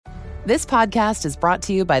This podcast is brought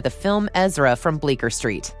to you by the film Ezra from Bleecker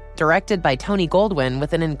Street, directed by Tony Goldwyn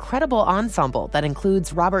with an incredible ensemble that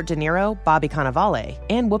includes Robert De Niro, Bobby Cannavale,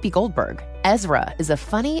 and Whoopi Goldberg. Ezra is a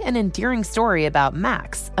funny and endearing story about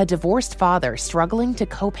Max, a divorced father struggling to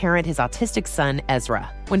co-parent his autistic son,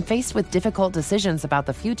 Ezra. When faced with difficult decisions about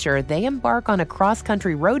the future, they embark on a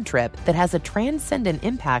cross-country road trip that has a transcendent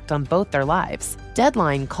impact on both their lives.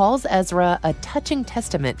 Deadline calls Ezra a touching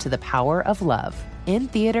testament to the power of love. In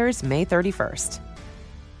theaters May 31st.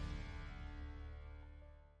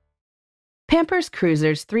 Pampers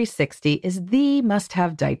Cruisers 360 is the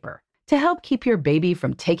must-have diaper to help keep your baby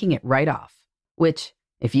from taking it right off, which,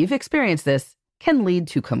 if you've experienced this, can lead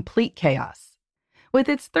to complete chaos. With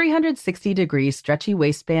its 360-degree stretchy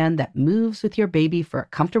waistband that moves with your baby for a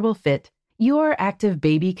comfortable fit, your active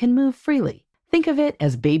baby can move freely. Think of it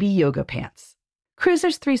as baby yoga pants.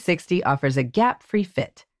 Cruisers 360 offers a gap-free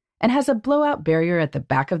fit and has a blowout barrier at the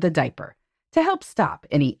back of the diaper to help stop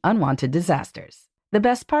any unwanted disasters. The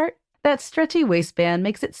best part? That stretchy waistband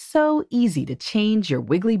makes it so easy to change your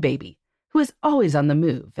wiggly baby, who is always on the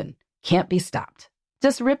move and can't be stopped.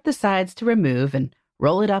 Just rip the sides to remove and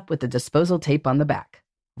roll it up with the disposal tape on the back.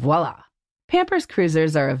 Voila! Pampers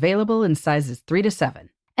Cruisers are available in sizes 3 to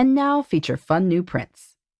 7 and now feature fun new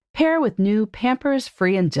prints. Pair with new Pampers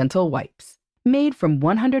Free and Gentle wipes, made from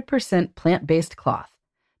 100% plant-based cloth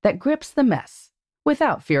that grips the mess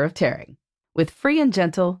without fear of tearing. With Free and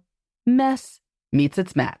Gentle, mess meets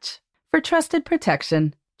its match. For trusted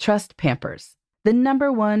protection, trust Pampers, the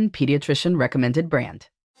 #1 pediatrician recommended brand.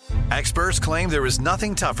 Experts claim there is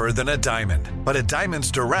nothing tougher than a diamond. But at Diamonds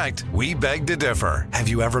Direct, we beg to differ. Have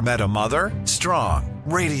you ever met a mother? Strong,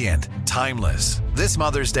 radiant, timeless. This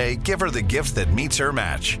Mother's Day, give her the gift that meets her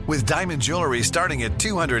match. With diamond jewelry starting at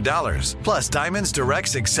 $200. Plus Diamonds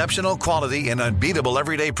Direct's exceptional quality and unbeatable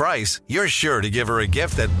everyday price, you're sure to give her a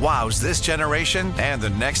gift that wows this generation and the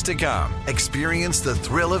next to come. Experience the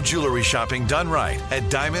thrill of jewelry shopping done right at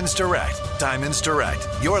Diamonds Direct. Diamonds Direct.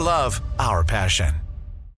 Your love, our passion.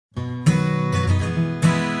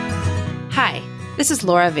 Hi, this is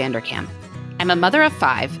Laura Vanderkam. I'm a mother of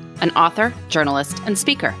 5, an author, journalist, and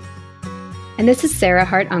speaker. And this is Sarah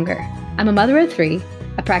Hart-Unger. I'm a mother of 3,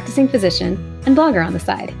 a practicing physician, and blogger on the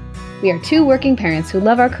side. We are 2 working parents who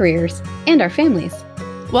love our careers and our families.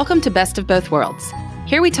 Welcome to Best of Both Worlds.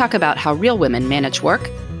 Here we talk about how real women manage work,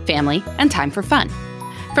 family, and time for fun.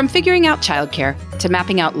 From figuring out childcare to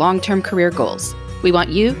mapping out long-term career goals, we want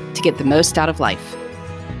you to get the most out of life.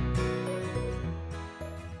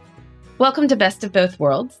 Welcome to Best of Both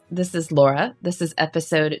Worlds. This is Laura. This is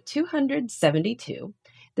episode 272.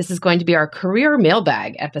 This is going to be our career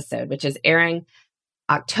mailbag episode, which is airing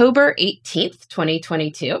October 18th,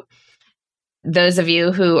 2022. Those of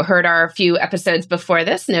you who heard our few episodes before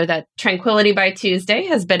this know that Tranquility by Tuesday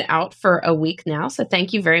has been out for a week now. So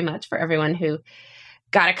thank you very much for everyone who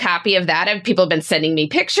got a copy of that. And people have been sending me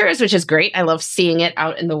pictures, which is great. I love seeing it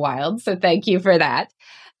out in the wild. So thank you for that.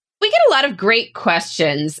 We get a lot of great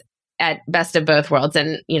questions at Best of Both Worlds.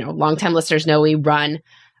 And, longtime listeners know we run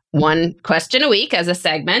one question a week as a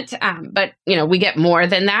segment. But, we get more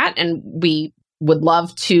than that. And we would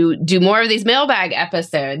love to do more of these mailbag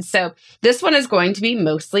episodes. So this one is going to be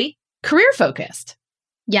mostly career focused.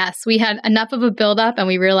 Yes, we had enough of a buildup and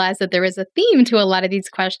we realized that there is a theme to a lot of these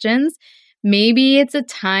questions. Maybe it's a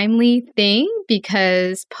timely thing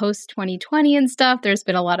because post-2020 and stuff, there's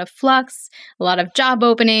been a lot of flux, a lot of job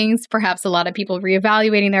openings, perhaps a lot of people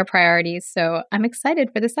reevaluating their priorities. So I'm excited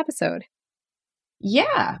for this episode.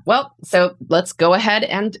 Yeah. Well, so let's go ahead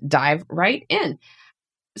and dive right in.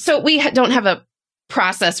 So we don't have a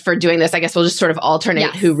process for doing this. I guess we'll just sort of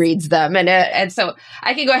alternate who reads them. And so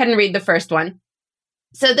I can go ahead and read the first one.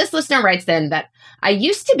 So this listener writes in that I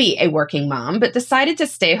used to be a working mom, but decided to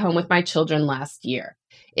stay home with my children last year.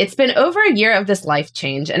 It's been over a year of this life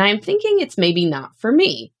change, and I'm thinking it's maybe not for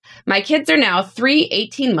me. My kids are now 3,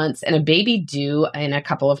 18 months, and a baby due in a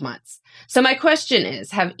couple of months. So my question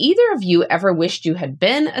is, have either of you ever wished you had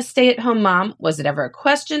been a stay-at-home mom? Was it ever a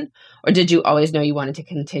question, or did you always know you wanted to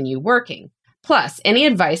continue working? Plus, any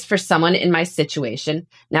advice for someone in my situation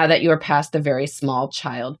now that you are past the very small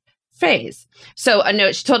child phase? So a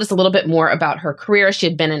note, she told us a little bit more about her career. She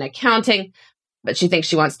had been in accounting, but she thinks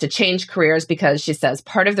she wants to change careers because she says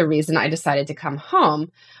part of the reason I decided to come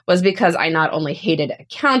home was because I not only hated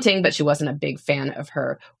accounting, but she wasn't a big fan of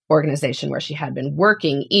her organization where she had been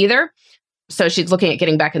working either. So she's looking at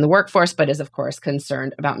getting back in the workforce, but is of course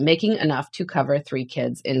concerned about making enough to cover 3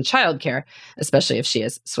 kids in childcare, especially if she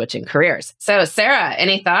is switching careers. So Sarah,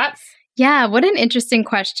 any thoughts? Yeah, what an interesting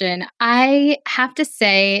question. I have to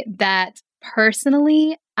say that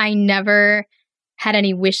personally, I never had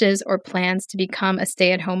any wishes or plans to become a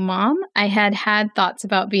stay-at-home mom. I had thoughts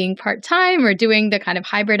about being part-time or doing the kind of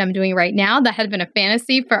hybrid I'm doing right now. That had been a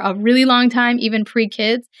fantasy for a really long time, even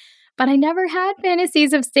pre-kids. But I never had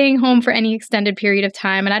fantasies of staying home for any extended period of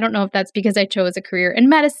time. And I don't know if that's because I chose a career in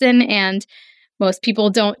medicine and most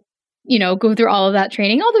people don't, go through all of that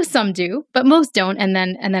training, although some do, but most don't, and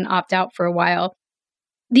then opt out for a while.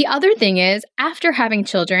 The other thing is, after having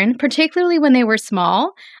children, particularly when they were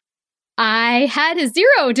small, I had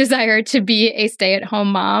zero desire to be a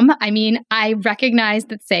stay-at-home mom. I mean, I recognize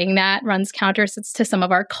that saying that runs counter to some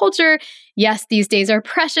of our culture. Yes, these days are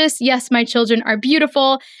precious. Yes, my children are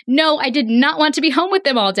beautiful. No, I did not want to be home with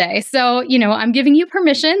them all day. So, I'm giving you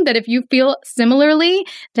permission that if you feel similarly,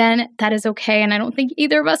 then that is okay. And I don't think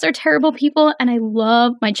either of us are terrible people. And I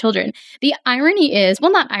love my children. The irony is,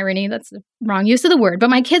 well, not irony, that's the wrong use of the word, but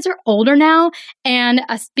my kids are older now. And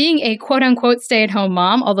us being a quote unquote stay-at-home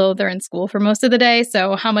mom, although they're in school for most of the day.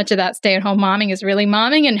 So how much of that stay-at-home momming is really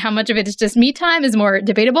momming and how much of it is just me time is more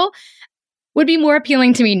debatable, would be more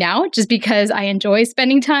appealing to me now, just because I enjoy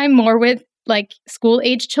spending time more with like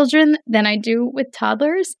school-age children than I do with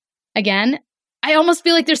toddlers. Again, I almost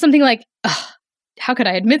feel like there's something like, how could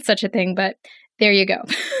I admit such a thing? But there you go.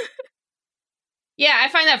 Yeah, I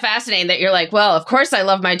find that fascinating that you're like, well, of course I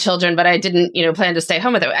love my children, but I didn't, plan to stay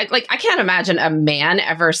home with them. I can't imagine a man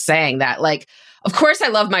ever saying that. Like, of course I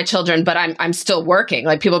love my children, but I'm still working.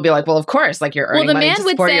 Like people be like, well, of course, like you're earning money to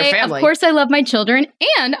support your family. Well, the man would say, of course I love my children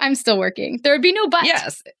and I'm still working. There would be no but.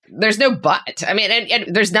 Yes, there's no but. I mean,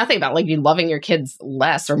 and there's nothing about like you loving your kids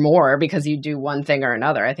less or more because you do one thing or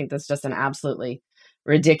another. I think that's just an absolutely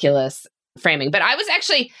ridiculous framing. But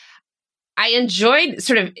I enjoyed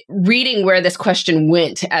sort of reading where this question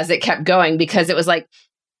went as it kept going, because it was like,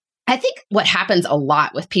 I think what happens a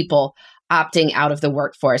lot with people opting out of the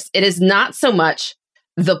workforce, it is not so much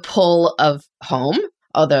the pull of home,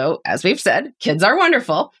 although, as we've said, kids are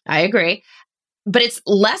wonderful. I agree. But it's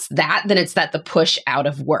less that than it's that the push out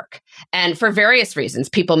of work. And for various reasons,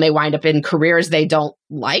 people may wind up in careers they don't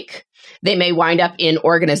like. They may wind up in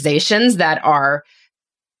organizations that are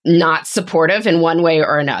not supportive in one way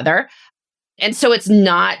or another. And so it's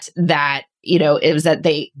not that, it was that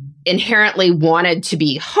they inherently wanted to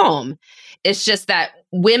be home. It's just that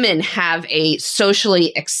women have a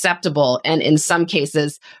socially acceptable and in some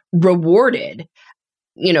cases rewarded,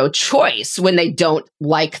 choice when they don't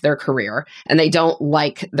like their career and they don't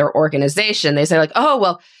like their organization. They say like, oh,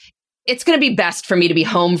 well, it's going to be best for me to be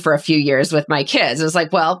home for a few years with my kids. It's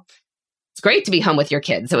like, well, it's great to be home with your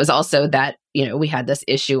kids. It was also that, we had this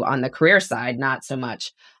issue on the career side, not so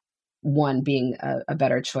much one being a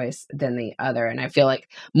better choice than the other. And I feel like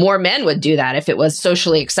more men would do that if it was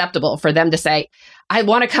socially acceptable for them to say, I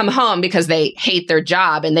want to come home because they hate their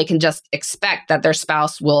job and they can just expect that their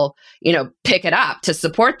spouse will, pick it up to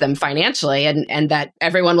support them financially. And that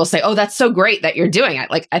everyone will say, oh, that's so great that you're doing it.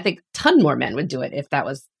 Like, I think a ton more men would do it if that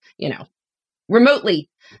was, remotely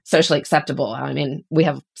socially acceptable. I mean, we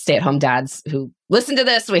have stay-at-home dads who listen to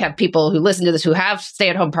this. We have people who listen to this who have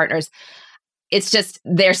stay-at-home partners. It's just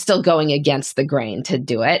they're still going against the grain to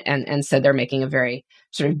do it. And so they're making a very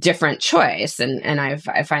sort of different choice. And I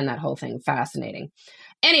find that whole thing fascinating.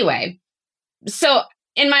 Anyway, so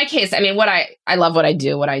in my case, I mean, I love what I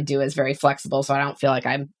do. What I do is very flexible. So I don't feel like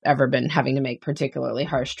I've ever been having to make particularly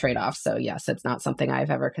harsh trade-offs. So yes, it's not something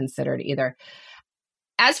I've ever considered either.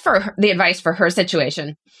 As for the advice for her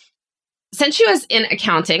situation, since she was in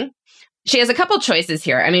accounting, she has a couple choices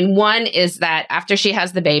here. I mean, one is that after she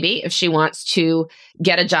has the baby, if she wants to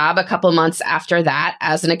get a job a couple months after that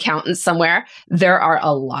as an accountant somewhere, there are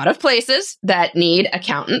a lot of places that need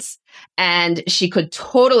accountants. And she could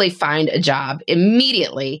totally find a job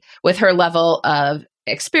immediately with her level of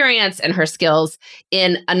experience and her skills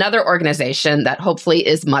in another organization that hopefully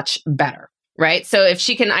is much better. Right. So if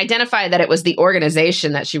she can identify that it was the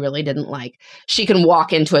organization that she really didn't like, she can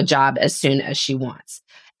walk into a job as soon as she wants.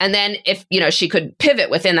 And then if, she could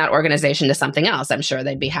pivot within that organization to something else, I'm sure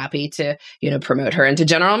they'd be happy to, promote her into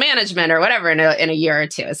general management or whatever in a year or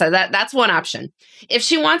two. So that's one option. If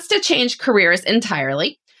she wants to change careers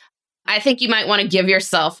entirely, I think you might want to give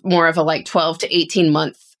yourself more of a 12 to 18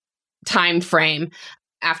 month time frame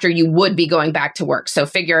after you would be going back to work. So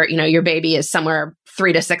figure, your baby is somewhere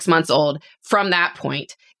 3 to 6 months old. From that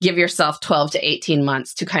point, give yourself 12 to 18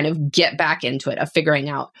 months to kind of get back into it, of figuring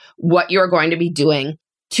out what you're going to be doing,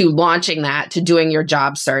 to launching that, to doing your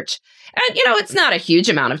job search. And, it's not a huge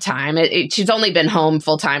amount of time. She's only been home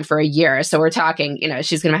full time for a year. So we're talking,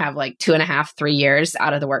 she's going to have 2.5, 3 years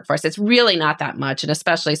out of the workforce. It's really not that much. And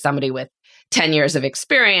especially somebody with 10 years of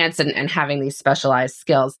experience and having these specialized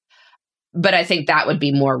skills. But I think that would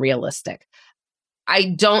be more realistic.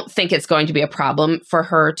 I don't think it's going to be a problem for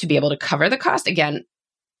her to be able to cover the cost. Again,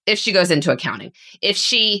 if she goes into accounting. If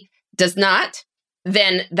she does not,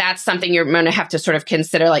 then that's something you're going to have to sort of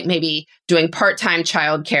consider, like maybe doing part-time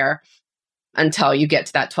childcare until you get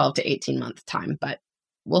to that 12 to 18 month time. But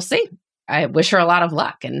we'll see. I wish her a lot of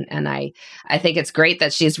luck. And I think it's great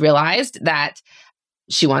that she's realized that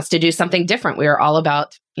she wants to do something different. We are all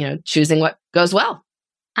about, choosing what goes well.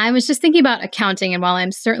 I was just thinking about accounting, and while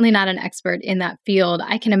I'm certainly not an expert in that field,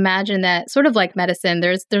 I can imagine that sort of like medicine,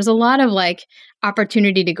 there's a lot of like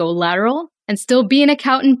opportunity to go lateral and still be an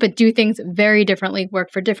accountant, but do things very differently,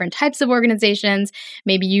 work for different types of organizations.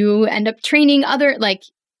 Maybe you end up training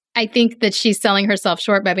I think that she's selling herself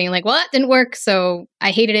short by being like, well, that didn't work, so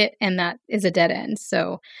I hated it, and that is a dead end.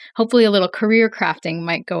 So hopefully a little career crafting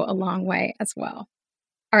might go a long way as well.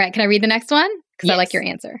 All right, can I read the next one? Because Yes. I like your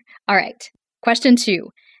answer. All right. Question 2.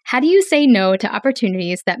 How do you say no to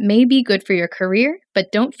opportunities that may be good for your career,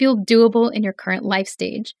 but don't feel doable in your current life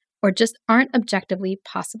stage, or just aren't objectively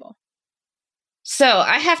possible? So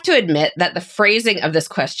I have to admit that the phrasing of this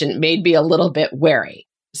question made me a little bit wary.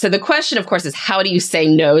 So the question, of course, is how do you say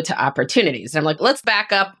no to opportunities? And I'm like, let's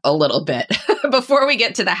back up a little bit before we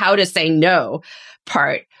get to the how to say no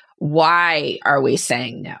part. Why are we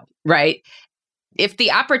saying no, right? If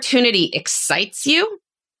the opportunity excites you,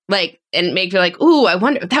 and make you like, ooh, I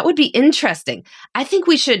wonder, that would be interesting. I think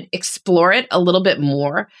we should explore it a little bit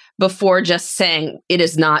more before just saying it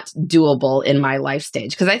is not doable in my life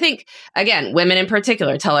stage. Because I think, again, women in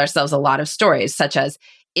particular tell ourselves a lot of stories, such as,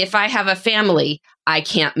 if I have a family, I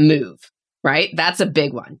can't move, right? That's a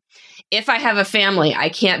big one. If I have a family, I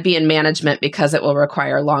can't be in management because it will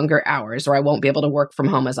require longer hours, or I won't be able to work from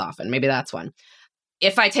home as often. Maybe that's one.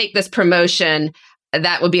 If I take this promotion,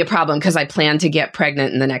 that would be a problem because I plan to get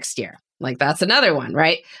pregnant in the next year. That's another one,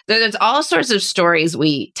 right? There's all sorts of stories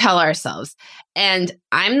we tell ourselves. And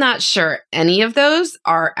I'm not sure any of those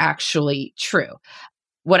are actually true.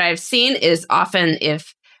 What I've seen is often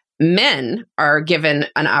if men are given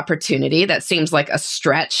an opportunity that seems like a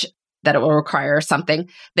stretch, that it will require something,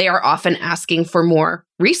 they are often asking for more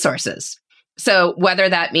resources. So whether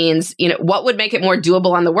that means, what would make it more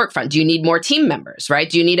doable on the work front? Do you need more team members, right?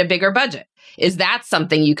 Do you need a bigger budget? Is that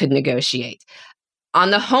something you could negotiate?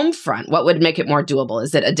 On the home front, what would make it more doable?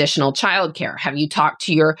 Is it additional childcare? Have you talked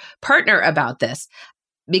to your partner about this?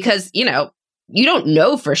 Because, you don't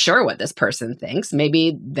know for sure what this person thinks.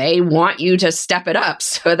 Maybe they want you to step it up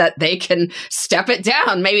so that they can step it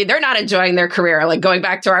down. Maybe they're not enjoying their career, like going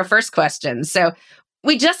back to our first question. So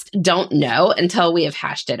we just don't know until we have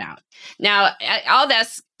hashed it out. Now, all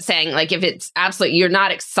this saying, if it's absolutely, you're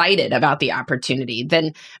not excited about the opportunity,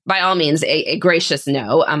 then by all means, a gracious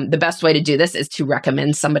no. The best way to do this is to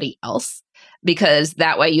recommend somebody else, because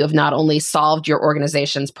that way you have not only solved your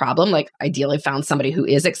organization's problem, ideally found somebody who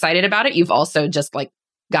is excited about it, you've also just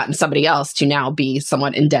gotten somebody else to now be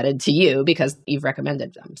somewhat indebted to you because you've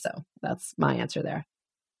recommended them. So that's my answer there.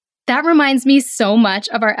 That reminds me so much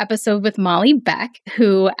of our episode with Molly Beck,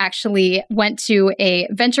 who actually went to a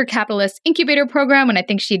venture capitalist incubator program when I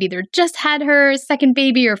think she'd either just had her second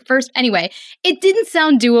baby or first. Anyway, it didn't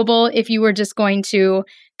sound doable if you were just going to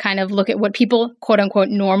kind of look at what people, quote unquote,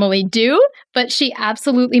 normally do, but she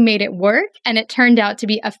absolutely made it work. And it turned out to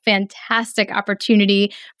be a fantastic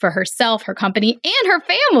opportunity for herself, her company, and her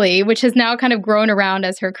family, which has now kind of grown around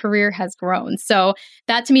as her career has grown. So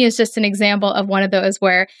that to me is just an example of one of those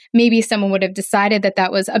where maybe someone would have decided that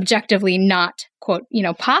that was objectively not, quote,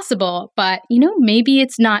 possible, but, maybe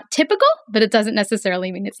it's not typical, but it doesn't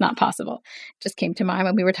necessarily mean it's not possible. Just came to mind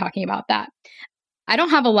when we were talking about that. I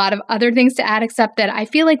don't have a lot of other things to add, except that I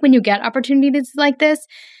feel like when you get opportunities like this,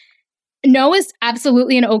 no is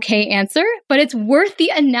absolutely an okay answer, but it's worth the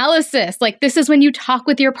analysis. This is when you talk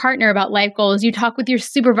with your partner about life goals, you talk with your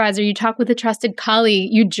supervisor, you talk with a trusted colleague,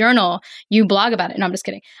 you journal, you blog about it. No, I'm just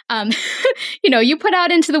kidding. You put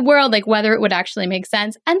out into the world, whether it would actually make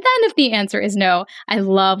sense. And then if the answer is no, I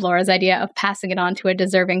love Laura's idea of passing it on to a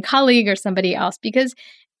deserving colleague or somebody else, because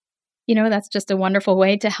that's just a wonderful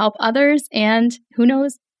way to help others. And who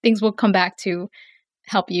knows, things will come back to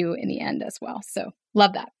help you in the end as well. So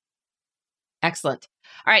love that. Excellent.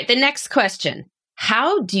 All right. The next question.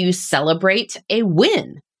 How do you celebrate a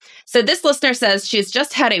win? So this listener says she's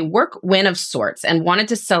just had a work win of sorts and wanted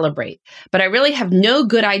to celebrate, but I really have no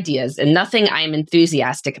good ideas and nothing I'm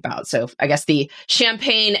enthusiastic about. So I guess the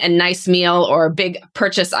champagne and nice meal or big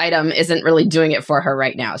purchase item isn't really doing it for her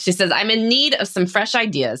right now. She says, I'm in need of some fresh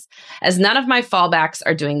ideas as none of my fallbacks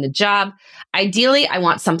are doing the job. Ideally, I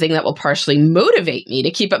want something that will partially motivate me to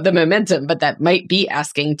keep up the momentum, but that might be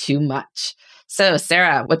asking too much. So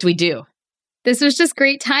Sarah, what do we do? This was just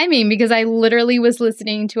great timing because I literally was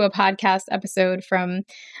listening to a podcast episode from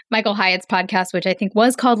Michael Hyatt's podcast, which I think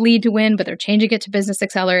was called Lead to Win, but they're changing it to Business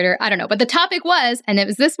Accelerator. I don't know. But the topic was, and it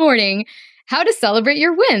was this morning, how to celebrate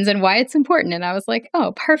your wins and why it's important. And I was like,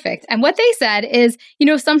 oh, perfect. And what they said is,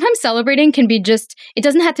 sometimes celebrating can be it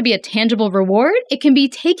doesn't have to be a tangible reward. It can be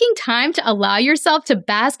taking time to allow yourself to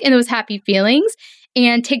bask in those happy feelings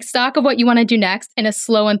and take stock of what you want to do next in a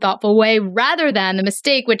slow and thoughtful way rather than the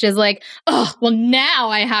mistake, which is like, oh, well, now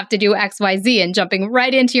I have to do X, Y, Z and jumping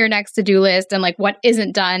right into your next to-do list and like what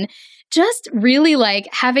isn't done. Just really like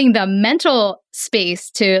having the mental space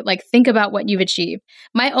to like think about what you've achieved.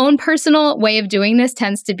 My own personal way of doing this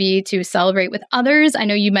tends to be to celebrate with others. I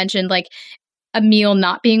know you mentioned like a meal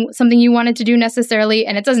not being something you wanted to do necessarily.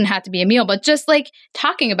 And it doesn't have to be a meal, but just like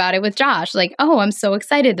talking about it with Josh, like, oh, I'm so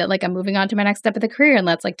excited that like I'm moving on to my next step of the career. And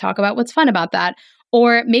let's like talk about what's fun about that.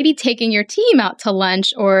 Or maybe taking your team out to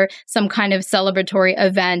lunch or some kind of celebratory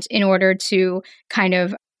event in order to kind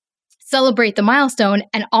of celebrate the milestone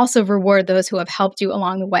and also reward those who have helped you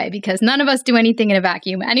along the way, because none of us do anything in a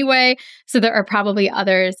vacuum anyway. So there are probably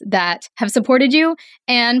others that have supported you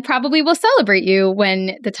and probably will celebrate you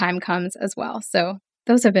when the time comes as well. So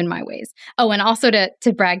those have been my ways. Oh, and also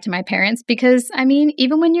to brag to my parents, because I mean,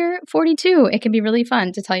 even when you're 42, it can be really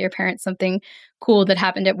fun to tell your parents something cool that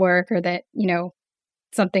happened at work or that,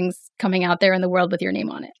 something's coming out there in the world with your name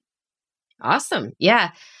on it. Awesome. Yeah.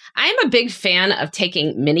 I'm a big fan of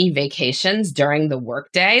taking mini vacations during the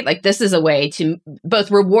workday. Like this is a way to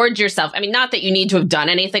both reward yourself. I mean, not that you need to have done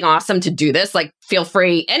anything awesome to do this. Like feel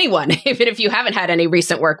free, anyone, even if you haven't had any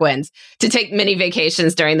recent work wins, to take mini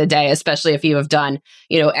vacations during the day, especially if you have done,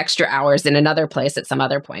 extra hours in another place at some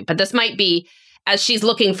other point. But this might be, as she's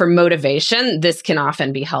looking for motivation, this can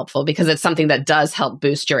often be helpful because it's something that does help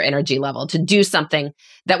boost your energy level to do something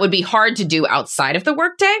that would be hard to do outside of the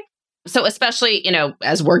workday. So especially,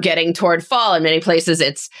 as we're getting toward fall, in many places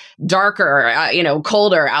it's darker,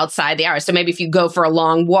 colder outside the hours. So maybe if you go for a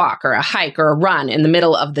long walk or a hike or a run in the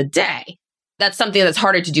middle of the day, that's something that's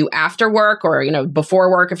harder to do after work or, before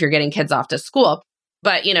work if you're getting kids off to school.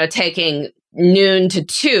 But, taking noon to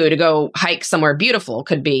 2 to go hike somewhere beautiful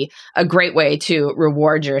could be a great way to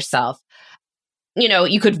reward yourself.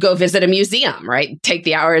 You could go visit a museum, right? Take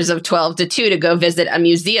the hours of 12 to 2 to go visit a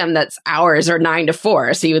museum that's hours or 9 to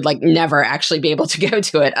 4. So you would like never actually be able to go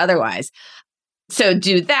to it otherwise. So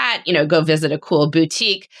do that, go visit a cool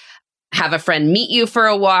boutique, have a friend meet you for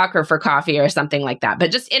a walk or for coffee or something like that.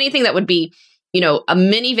 But just anything that would be, a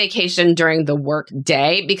mini vacation during the work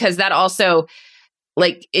day, because that also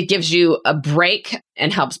it gives you a break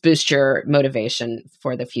and helps boost your motivation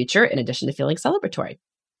for the future in addition to feeling celebratory.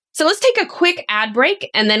 So let's take a quick ad break,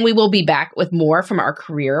 and then we will be back with more from our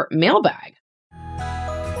career mailbag.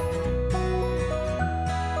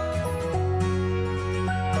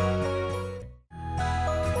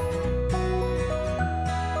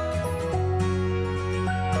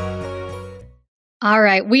 All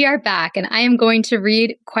right, we are back, and I am going to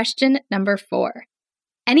read question number 4.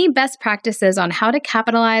 Any best practices on how to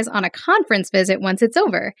capitalize on a conference visit once it's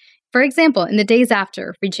over? For example, in the days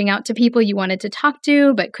after, reaching out to people you wanted to talk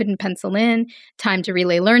to but couldn't pencil in, time to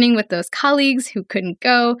relay learning with those colleagues who couldn't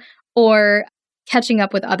go, or catching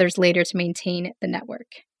up with others later to maintain the network.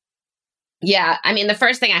 Yeah, I mean, the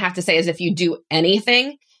first thing I have to say is if you do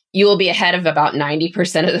anything, you will be ahead of about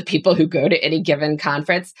 90% of the people who go to any given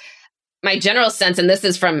conference. My general sense, and this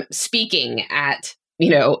is from speaking at,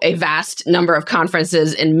 a vast number of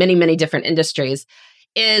conferences in many, many different industries,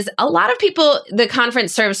 is a lot of people, the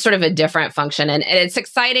conference serves sort of a different function and it's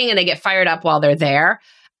exciting and they get fired up while they're there,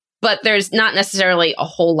 but there's not necessarily a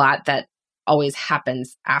whole lot that always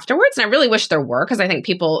happens afterwards. And I really wish there were, because I think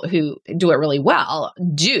people who do it really well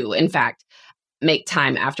do, in fact, make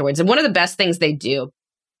time afterwards. And one of the best things they do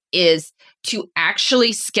is to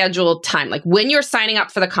actually schedule time. Like when you're signing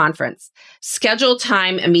up for the conference, schedule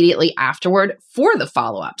time immediately afterward for the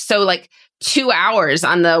follow-up. So like 2 hours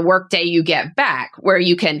on the workday you get back where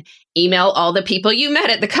you can email all the people you met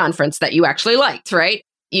at the conference that you actually liked, right?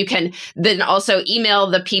 You can then also email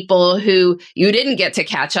the people who you didn't get to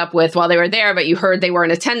catch up with while they were there, but you heard they were in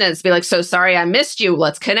attendance. Be like, so sorry, I missed you.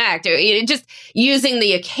 Let's connect. Just using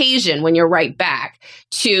the occasion when you're right back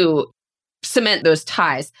to cement those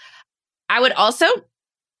ties. I would also,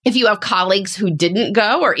 if you have colleagues who didn't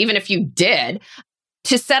go, or even if you did,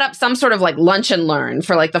 to set up some sort of like lunch and learn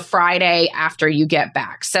for like the Friday after you get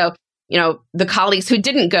back. So, the colleagues who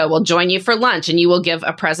didn't go will join you for lunch and you will give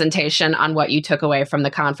a presentation on what you took away from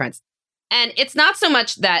the conference. And it's not so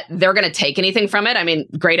much that they're going to take anything from it. I mean,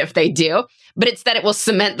 great if they do, but it's that it will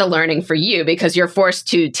cement the learning for you because you're forced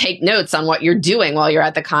to take notes on what you're doing while you're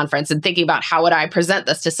at the conference and thinking about how would I present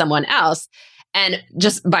this to someone else. And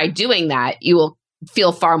just by doing that, you will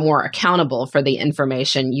feel far more accountable for the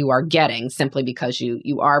information you are getting simply because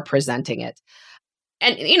you are presenting it.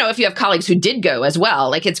 And, if you have colleagues who did go as well,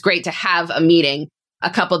 like it's great to have a meeting a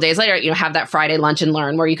couple of days later, have that Friday lunch and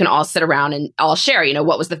learn where you can all sit around and all share,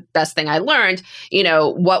 what was the best thing I learned?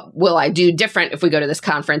 What will I do different if we go to this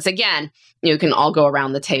conference again? You can all go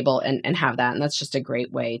around the table and have that. And that's just a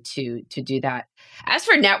great way to do that. As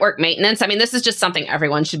for network maintenance, I mean, this is just something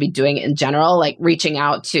everyone should be doing in general, like reaching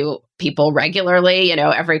out to people regularly,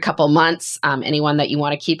 every couple months, anyone that you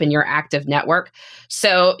want to keep in your active network.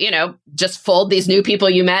 So, just fold these new people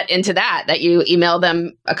you met into that you email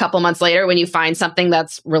them a couple months later when you find something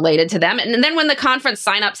that's related to them. And then when the conference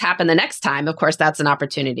signups happen the next time, of course, that's an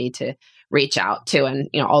opportunity to reach out to and,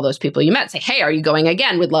 all those people you met, say, hey, are you going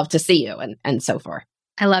again? We'd love to see you and so forth.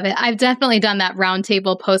 I love it. I've definitely done that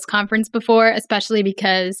roundtable post-conference before, especially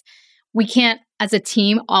because we can't, as a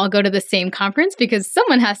team, all go to the same conference because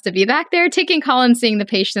someone has to be back there taking call and seeing the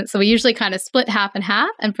patient. So we usually kind of split half and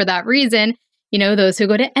half. And for that reason, those who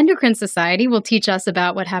go to Endocrine Society will teach us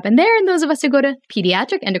about what happened there. And those of us who go to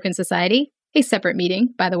Pediatric Endocrine Society, a separate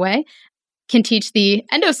meeting, by the way, can teach the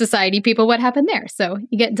Endo Society people what happened there. So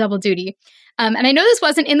you get double duty. And I know this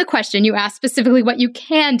wasn't in the question. You asked specifically what you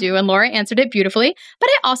can do, and Laura answered it beautifully. But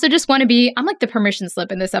I also just want to I'm like the permission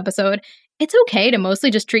slip in this episode. It's okay to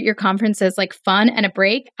mostly just treat your conference as like fun and a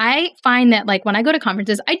break. I find that like when I go to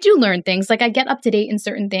conferences, I do learn things. Like I get up to date in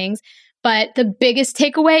certain things. But the biggest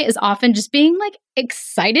takeaway is often just being like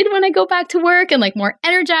excited when I go back to work and like more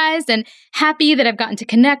energized and happy that I've gotten to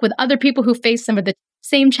connect with other people who face some of the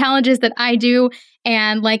same challenges that I do.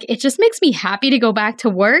 And like, it just makes me happy to go back to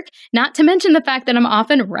work, not to mention the fact that I'm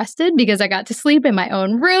often rested because I got to sleep in my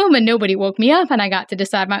own room and nobody woke me up and I got to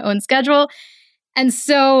decide my own schedule. And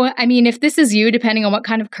so, I mean, if this is you, depending on what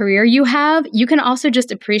kind of career you have, you can also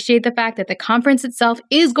just appreciate the fact that the conference itself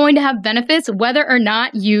is going to have benefits, whether or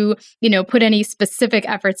not you put any specific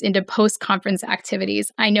efforts into post-conference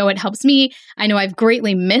activities. I know it helps me. I know I've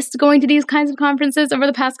greatly missed going to these kinds of conferences over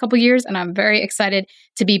the past couple of years, and I'm very excited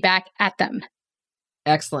to be back at them.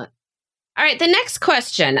 Excellent. All right, the next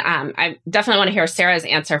question, I definitely want to hear Sarah's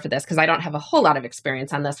answer for this because I don't have a whole lot of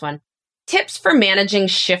experience on this one. Tips for managing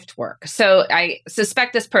shift work. So I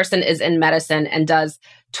suspect this person is in medicine and does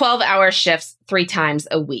 12-hour shifts 3 times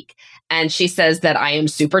a week. And she says that I am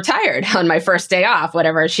super tired on my first day off,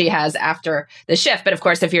 whatever she has after the shift. But of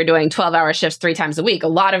course, if you're doing 12-hour shifts 3 times a week, a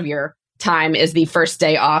lot of your time is the first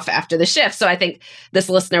day off after the shift. So I think this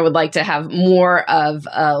listener would like to have more of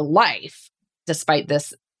a life despite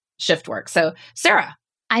this shift work. So Sarah,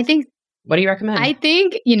 what do you recommend? I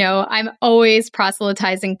think, I'm always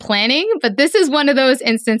proselytizing planning, but this is one of those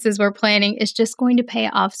instances where planning is just going to pay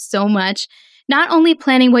off so much. Not only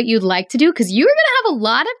planning what you'd like to do, because you're going to have a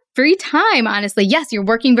lot of free time, honestly. Yes, you're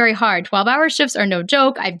working very hard. 12-hour shifts are no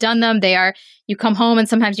joke. I've done them. You come home and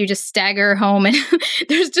sometimes you just stagger home and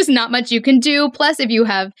there's just not much you can do. Plus, if you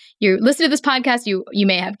listen to this podcast, you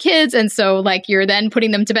may have kids. And so like you're then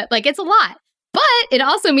putting them to bed. Like it's a lot. But it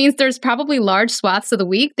also means there's probably large swaths of the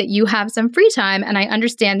week that you have some free time, and I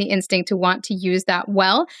understand the instinct to want to use that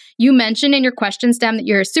well. You mentioned in your question stem that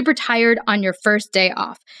you're super tired on your first day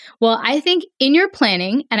off. Well, I think in your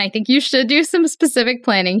planning, and I think you should do some specific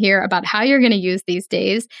planning here about how you're going to use these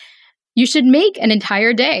days, you should make an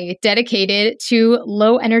entire day dedicated to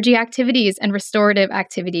low energy activities and restorative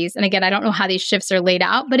activities. And again, I don't know how these shifts are laid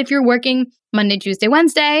out, but if you're working Monday, Tuesday,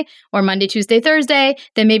 Wednesday, or Monday, Tuesday, Thursday,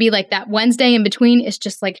 then maybe like that Wednesday in between is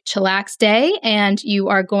just like chillax day. And you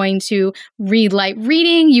are going to read light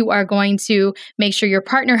reading. You are going to make sure your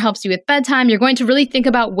partner helps you with bedtime. You're going to really think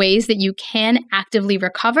about ways that you can actively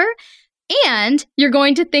recover. And you're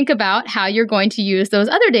going to think about how you're going to use those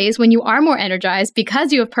other days when you are more energized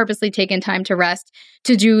because you have purposely taken time to rest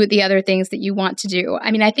to do the other things that you want to do.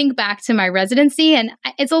 I mean, I think back to my residency, and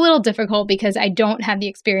it's a little difficult because I don't have the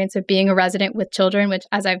experience of being a resident with children, which,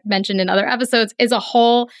 as I've mentioned in other episodes, is a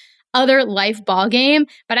whole other life ball game.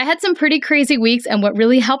 But I had some pretty crazy weeks, and what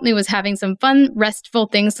really helped me was having some fun, restful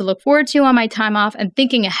things to look forward to on my time off and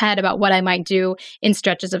thinking ahead about what I might do in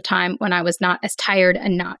stretches of time when I was not as tired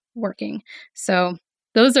and not working. So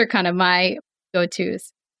those are kind of my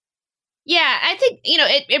go-tos. Yeah, I think,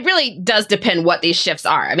 it really does depend what these shifts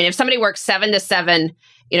are. I mean, if somebody works 7 to 7,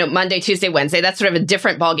 Monday, Tuesday, Wednesday, that's sort of a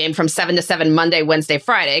different ballgame from 7 to 7, Monday, Wednesday,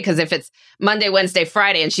 Friday. Because if it's Monday, Wednesday,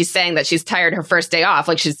 Friday, and she's saying that she's tired her first day off,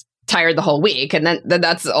 like she's tired the whole week. And then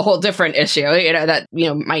that's a whole different issue, that,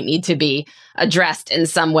 might need to be addressed in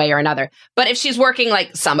some way or another. But if she's working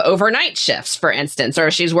like some overnight shifts, for instance, or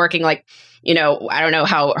she's working like, I don't know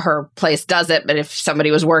how her place does it, but if somebody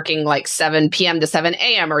was working like 7 p.m. to 7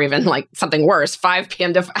 a.m. or even like something worse, 5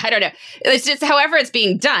 p.m. to, I don't know. It's just however it's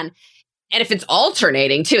being done. And if it's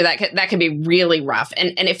alternating too, that can be really rough.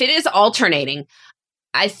 And if it is alternating,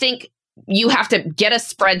 I think you have to get a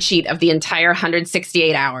spreadsheet of the entire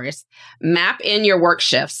 168 hours, map in your work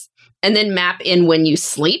shifts, and then map in when you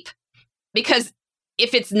sleep. Because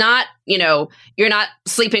if it's not, you're not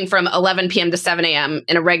sleeping from 11 p.m. to 7 a.m.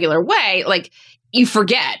 in a regular way, like you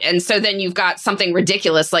forget. And so then you've got something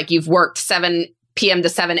ridiculous, like you've worked 7 p.m. to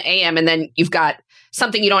 7 a.m. and then you've got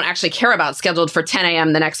something you don't actually care about scheduled for 10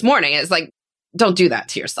 a.m. the next morning. It's like, don't do that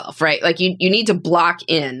to yourself, right? Like you need to block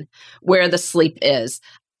in where the sleep is.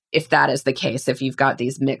 If that is the case, if you've got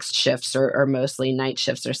these mixed shifts or mostly night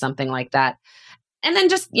shifts or something like that. And then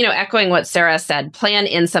just, echoing what Sarah said, plan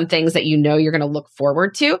in some things that you're going to look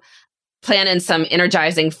forward to. Plan in some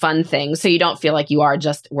energizing, fun things so you don't feel like you are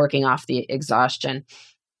just working off the exhaustion.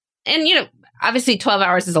 And, obviously 12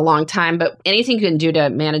 hours is a long time, but anything you can do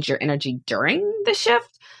to manage your energy during the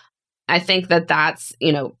shift, I think that's,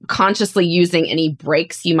 consciously using any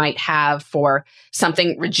breaks you might have for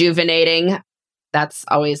something rejuvenating. That's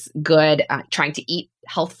always good. Trying to eat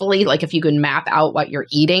healthfully, like if you can map out what you're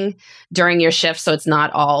eating during your shift so it's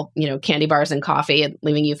not all, candy bars and coffee and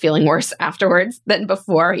leaving you feeling worse afterwards than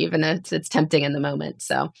before, even if it's tempting in the moment.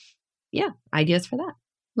 So yeah, ideas for that.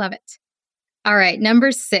 Love it. All right,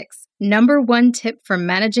 number 6, number 1 tip for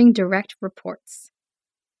managing direct reports.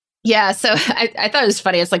 Yeah, so I thought it was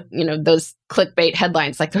funny. It's like, those clickbait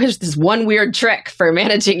headlines, like there's this one weird trick for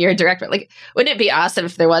managing your direct. Like, wouldn't it be awesome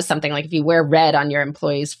if there was something like if you wear red on your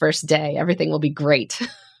employee's first day, everything will be great.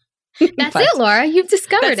 That's it, Laura. You've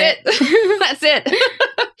discovered it. That's it.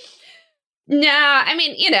 No, I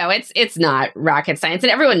mean, it's not rocket science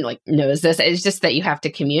and everyone knows this. It's just that you have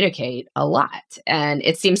to communicate a lot. And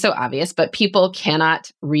it seems so obvious, but people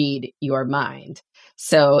cannot read your mind.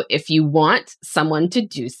 So if you want someone to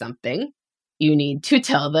do something, you need to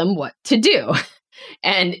tell them what to do.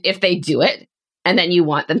 And if they do it, and then you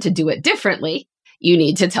want them to do it differently, you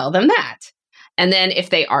need to tell them that. And then if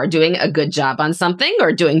they are doing a good job on something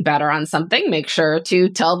or doing better on something, make sure to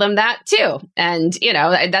tell them that too. And,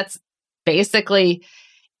 that's basically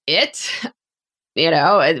it,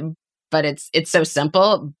 but it's so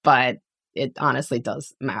simple, but it honestly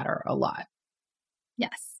does matter a lot.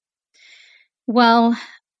 Yes. Well,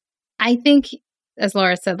 I think, as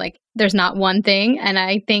Laura said, there's not one thing. And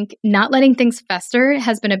I think not letting things fester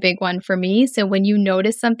has been a big one for me. So when you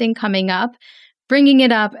notice something coming up, bringing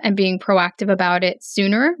it up and being proactive about it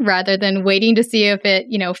sooner rather than waiting to see if it,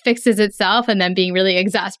 fixes itself and then being really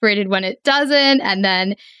exasperated when it doesn't. And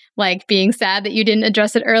then being sad that you didn't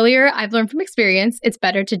address it earlier. I've learned from experience, it's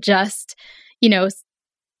better to just,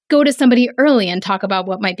 go to somebody early and talk about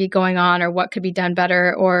what might be going on or what could be done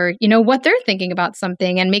better or, what they're thinking about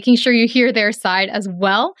something and making sure you hear their side as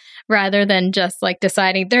well, rather than just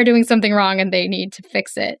deciding they're doing something wrong and they need to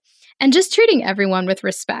fix it. And just treating everyone with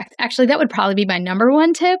respect. Actually, that would probably be my number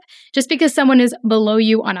 1 tip. Just because someone is below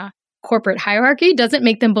you on a corporate hierarchy doesn't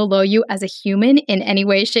make them below you as a human in any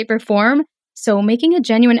way, shape, or form. So making a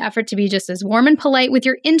genuine effort to be just as warm and polite with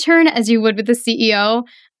your intern as you would with the CEO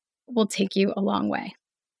will take you a long way.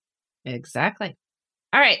 Exactly.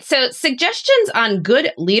 All right. So suggestions on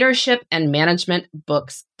good leadership and management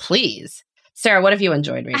books, please. Sarah, what have you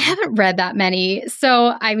enjoyed reading? I haven't read that many.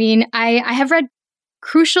 So, I have read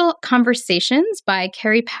Crucial Conversations by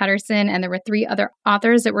Carrie Patterson, and there were 3 other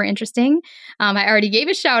authors that were interesting. I already gave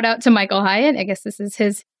a shout out to Michael Hyatt. I guess this is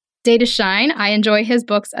his day to shine. I enjoy his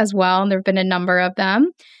books as well, and there have been a number of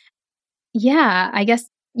them. Yeah, I guess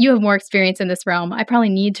you have more experience in this realm. I probably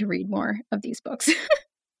need to read more of these books.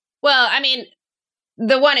 Well,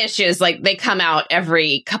 the one issue is they come out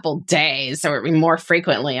every couple days or more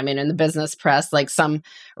frequently. In the business press, some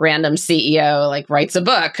random CEO writes a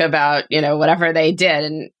book about, whatever they did.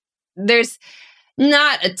 And there's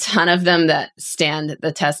not a ton of them that stand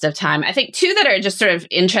the test of time. I think 2 that are just sort of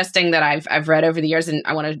interesting that I've read over the years, and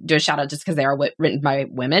I want to do a shout out just because they are written by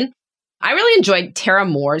women. I really enjoyed Tara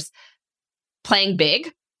Moore's Playing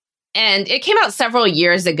Big. And it came out several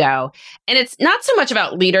years ago. And it's not so much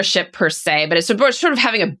about leadership per se, but it's sort of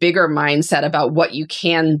having a bigger mindset about what you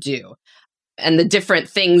can do and the different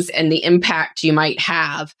things and the impact you might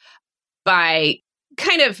have by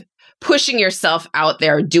kind of pushing yourself out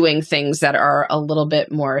there, doing things that are a little bit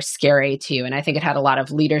more scary to you. And I think it had a lot of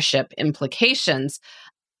leadership implications,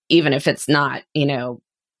 even if it's not,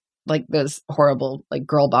 like those horrible, like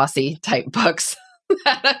girl bossy type books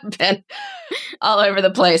that have been all over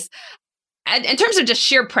the place. And in terms of just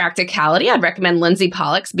sheer practicality, I'd recommend Lindsay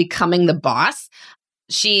Pollock's Becoming the Boss.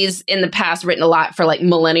 She's in the past written a lot for like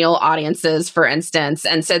millennial audiences, for instance.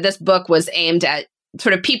 And so this book was aimed at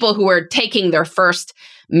sort of people who were taking their first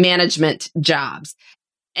management jobs.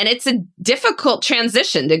 And it's a difficult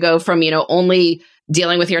transition to go from, only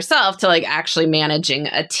dealing with yourself to like actually managing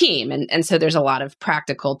a team. And so there's a lot of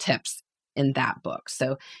practical tips in that book.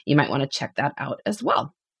 So you might want to check that out as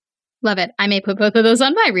well. Love it. I may put both of those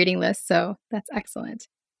on my reading list. So that's excellent.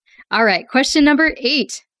 All right. Question number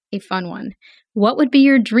 8, a fun one. What would be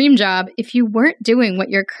your dream job if you weren't doing what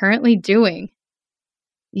you're currently doing?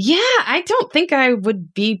 Yeah, I don't think I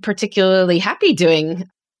would be particularly happy doing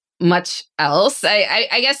much else. I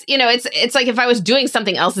guess, it's like if I was doing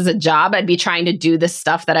something else as a job, I'd be trying to do the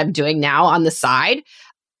stuff that I'm doing now on the side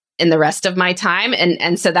in the rest of my time.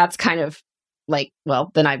 And so that's kind of like,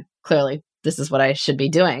 well, then this is what I should be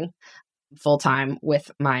doing full time with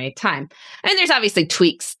my time. And there's obviously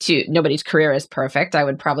tweaks to nobody's career is perfect. I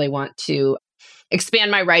would probably want to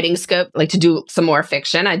expand my writing scope, like to do some more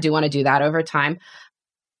fiction. I do want to do that over time.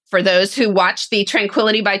 For those who watch the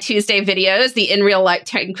Tranquility by Tuesday videos, the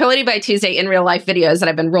Tranquility by Tuesday in real life videos that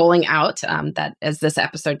I've been rolling out, that as this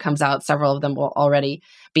episode comes out, several of them will already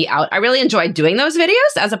be out. I really enjoyed doing those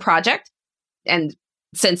videos as a project. And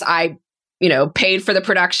since I, paid for the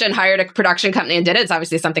production, hired a production company and did it, it's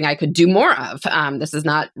obviously something I could do more of. This is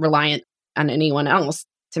not reliant on anyone else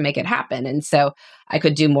to make it happen. And so I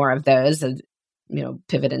could do more of those and,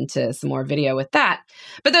 pivot into some more video with that.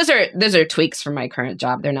 But those are tweaks from my current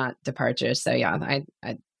job. They're not departures. So yeah,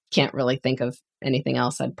 I can't really think of anything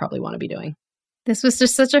else I'd probably want to be doing. This was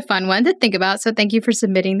just such a fun one to think about. So thank you for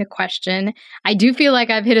submitting the question. I do feel like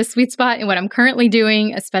I've hit a sweet spot in what I'm currently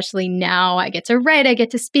doing, especially now. I get to write, I get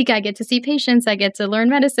to speak, I get to see patients, I get to learn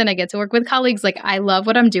medicine, I get to work with colleagues. Like I love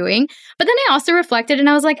what I'm doing. But then I also reflected and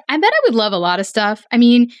I was like, I bet I would love a lot of stuff. I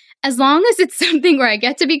mean, as long as it's something where I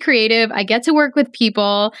get to be creative, I get to work with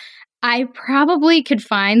people, I probably could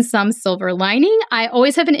find some silver lining. I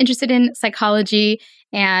always have been interested in psychology,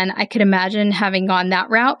 and I could imagine having gone that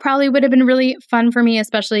route probably would have been really fun for me,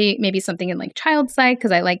 especially maybe something in like child psych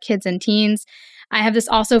because I like kids and teens. I have this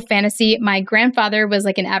also fantasy. My grandfather was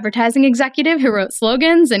like an advertising executive who wrote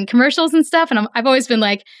slogans and commercials and stuff. And I've always been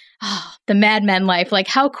like, oh, the Mad Men life. Like,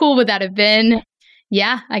 how cool would that have been?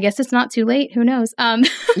 Yeah, I guess it's not too late. Who knows?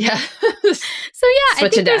 Yeah. So yeah, I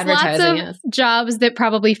think there's lots of jobs that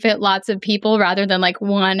probably fit lots of people rather than like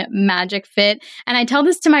one magic fit. And I tell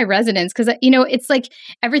this to my residents because, it's like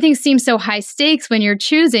everything seems so high stakes when you're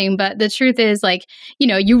choosing. But the truth is like,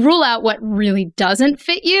 you rule out what really doesn't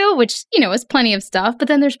fit you, which, is plenty of stuff. But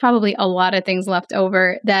then there's probably a lot of things left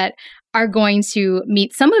over that are going to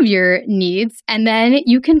meet some of your needs. And then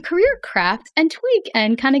you can career craft and tweak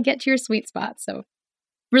and kind of get to your sweet spot. So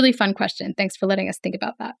really fun question. Thanks for letting us think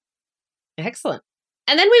about that. Excellent.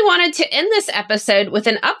 And then we wanted to end this episode with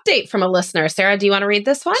an update from a listener. Sarah, do you want to read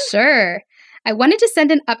this one? Sure. I wanted to send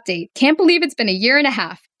an update. Can't believe it's been a year and a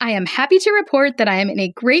half. I am happy to report that I am in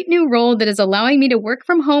a great new role that is allowing me to work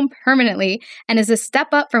from home permanently and is a step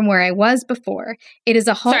up from where I was before. It is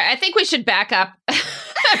a whole... Sorry, I think we should back up.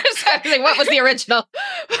 What was the original?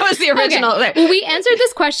 Okay. Well, we answered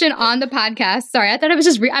this question on the podcast. Sorry, I thought I was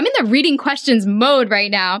just... I'm in the reading questions mode right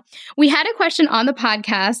now. We had a question on the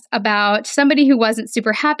podcast about somebody who wasn't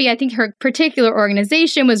super happy. I think her particular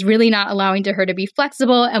organization was really not allowing her to be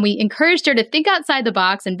flexible, and we encouraged her to think outside the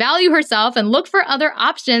box and value herself and look for other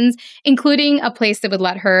options, including a place that would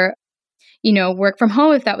let her, work from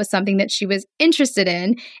home if that was something that she was interested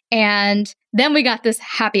in. And then we got this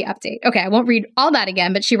happy update. Okay, I won't read all that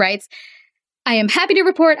again, but she writes, I am happy to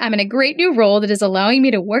report I'm in a great new role that is allowing me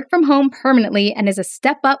to work from home permanently and is a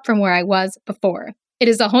step up from where I was before. It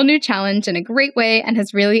is a whole new challenge in a great way and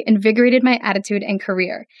has really invigorated my attitude and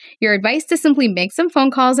career. Your advice to simply make some phone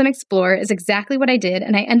calls and explore is exactly what I did,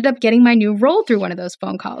 and I ended up getting my new role through one of those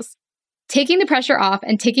phone calls. Taking the pressure off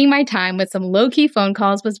and taking my time with some low-key phone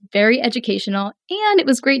calls was very educational, and it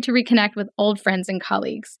was great to reconnect with old friends and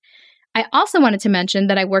colleagues. I also wanted to mention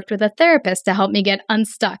that I worked with a therapist to help me get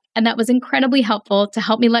unstuck, and that was incredibly helpful to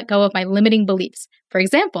help me let go of my limiting beliefs. For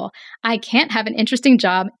example, I can't have an interesting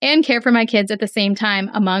job and care for my kids at the same time,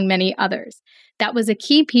 among many others. That was a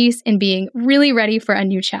key piece in being really ready for a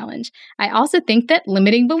new challenge. I also think that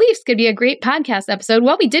limiting beliefs could be a great podcast episode.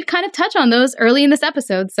 Well, we did kind of touch on those early in this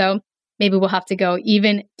episode, so maybe we'll have to go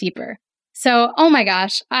even deeper. So, oh my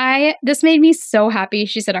gosh, this made me so happy.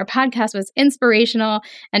 She said our podcast was inspirational,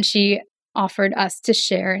 and she offered us to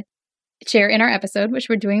share in our episode, which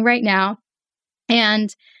we're doing right now.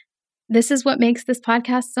 And this is what makes this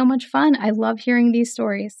podcast so much fun. I love hearing these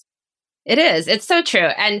stories. It is. It's so true.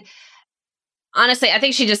 And honestly, I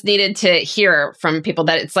think she just needed to hear from people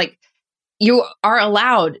that it's like, you are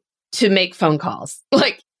allowed to make phone calls.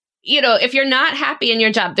 Like, if you're not happy in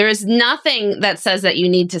your job, there is nothing that says that you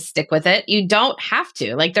need to stick with it. You don't have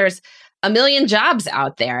to. Like, there's a million jobs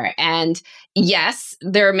out there. And yes,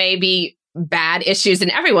 there may be bad issues in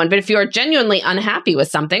everyone, but if you're genuinely unhappy with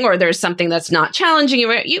something, or there's something that's not challenging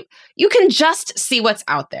you can just see what's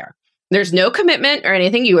out there. There's no commitment or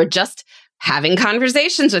anything. You are just having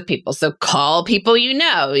conversations with people. So call people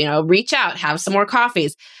reach out, have some more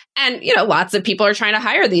coffees. And, lots of people are trying to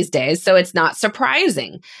hire these days. So it's not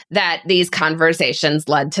surprising that these conversations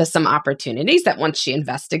led to some opportunities that once she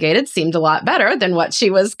investigated seemed a lot better than what she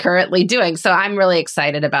was currently doing. So I'm really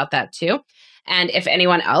excited about that too. And if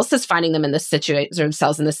anyone else is finding them in this situation,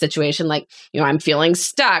 themselves in this situation, like, I'm feeling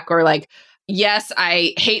stuck, or like, yes,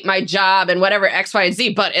 I hate my job and whatever X, Y, and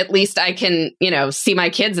Z, but at least I can, see my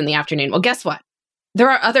kids in the afternoon. Well, guess what? There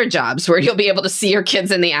are other jobs where you'll be able to see your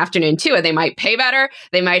kids in the afternoon too, and they might pay better.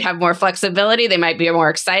 They might have more flexibility. They might be more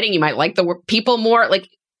exciting. You might like the people more. Like,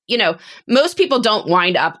 most people don't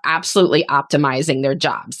wind up absolutely optimizing their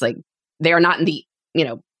jobs. Like, they are not in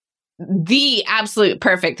the absolute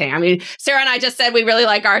perfect thing. I mean, Sarah and I just said we really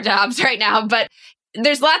like our jobs right now, but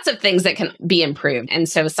there's lots of things that can be improved. And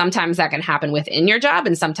so sometimes that can happen within your job,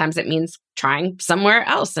 and sometimes it means trying somewhere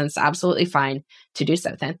else. And it's absolutely fine to do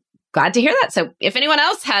so. Then glad to hear that. So if anyone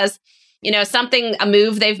else has, a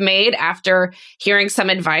move they've made after hearing some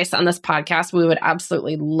advice on this podcast, we would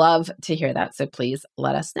absolutely love to hear that. So please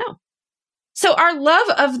let us know. So our love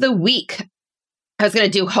of the week, I was going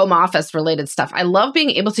to do home office related stuff. I love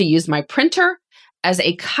being able to use my printer as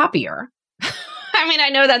a copier. I mean, I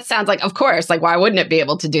know that sounds like, of course, like, why wouldn't it be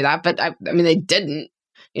able to do that? But I mean, they didn't,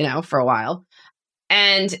 for a while.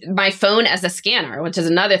 And my phone as a scanner, which is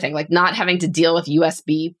another thing, like not having to deal with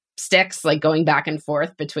USB sticks, like going back and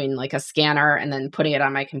forth between like a scanner and then putting it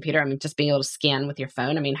on my computer. I mean, just being able to scan with your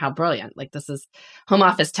phone. I mean, how brilliant. Like, home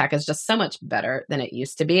office tech is just so much better than it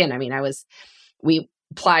used to be. And I mean, we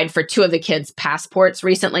applied for 2 of the kids' passports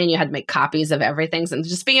recently, and you had to make copies of everything. And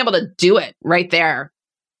just being able to do it right there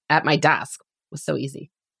at my desk was so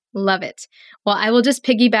easy. Love it. Well, I will just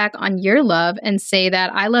piggyback on your love and say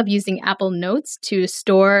that I love using Apple Notes to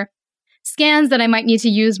store scans that I might need to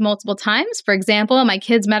use multiple times. For example, my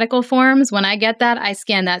kids' medical forms, when I get that, I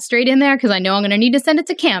scan that straight in there because I know I'm going to need to send it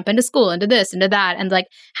to camp and to school and to this and to that. And like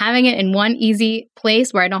having it in one easy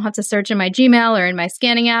place where I don't have to search in my Gmail or in my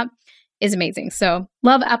scanning app is amazing. So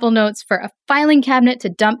love Apple Notes for a filing cabinet to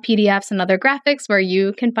dump PDFs and other graphics where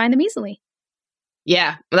you can find them easily.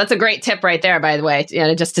 Yeah, well, that's a great tip right there, by the way,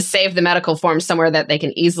 just to save the medical forms somewhere that they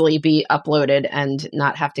can easily be uploaded and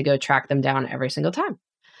not have to go track them down every single time.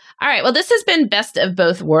 All right, well, this has been Best of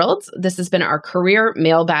Both Worlds. This has been our career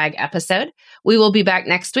mailbag episode. We will be back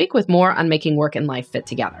next week with more on making work and life fit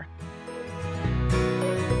together.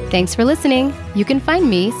 Thanks for listening. You can find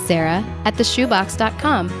me, Sarah, at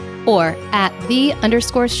theshoebox.com or at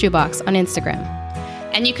 @the_shoebox on Instagram.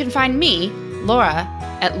 And you can find me, Laura,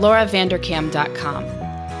 at lauravanderkam.com.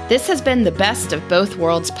 This has been the Best of Both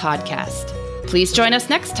Worlds podcast. Please join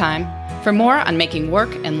us next time for more on making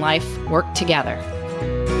work and life work together.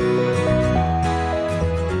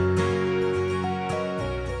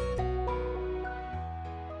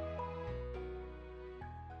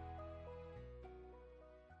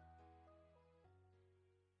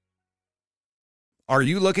 Are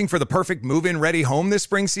you looking for the perfect move-in ready home this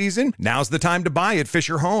spring season? Now's the time to buy at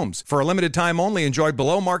Fisher Homes. For a limited time only, enjoy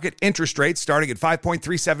below-market interest rates starting at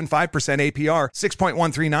 5.375% APR,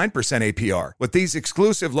 6.139% APR. With these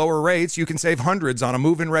exclusive lower rates, you can save hundreds on a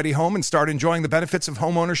move-in ready home and start enjoying the benefits of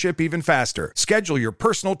homeownership even faster. Schedule your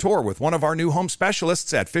personal tour with one of our new home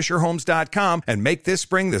specialists at FisherHomes.com and make this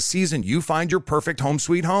spring the season you find your perfect home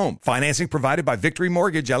sweet home. Financing provided by Victory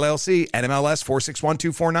Mortgage, LLC, NMLS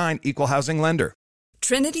 461249, Equal Housing Lender.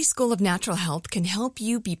 Trinity School of Natural Health can help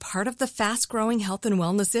you be part of the fast-growing health and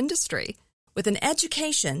wellness industry. With an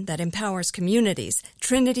education that empowers communities,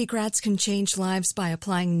 Trinity grads can change lives by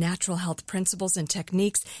applying natural health principles and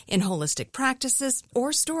techniques in holistic practices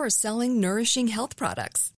or stores selling nourishing health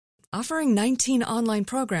products. Offering 19 online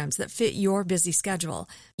programs that fit your busy schedule,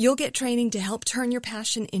 you'll get training to help turn your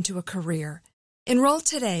passion into a career. Enroll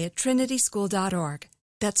today at trinityschool.org.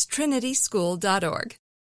 That's trinityschool.org.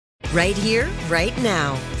 Right here, right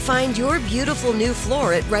now. Find your beautiful new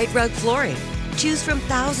floor at Right Rug Flooring. Choose from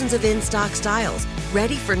thousands of in-stock styles,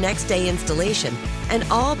 ready for next day installation, and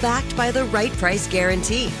all backed by the right price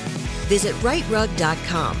guarantee. Visit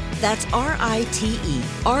rightrug.com. That's RITERUG.com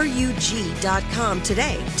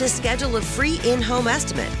today to schedule a free in-home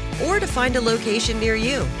estimate or to find a location near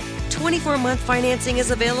you. 24-month financing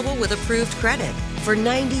is available with approved credit. For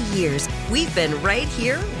 90 years, we've been right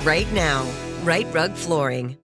here, right now. Right Rug Flooring.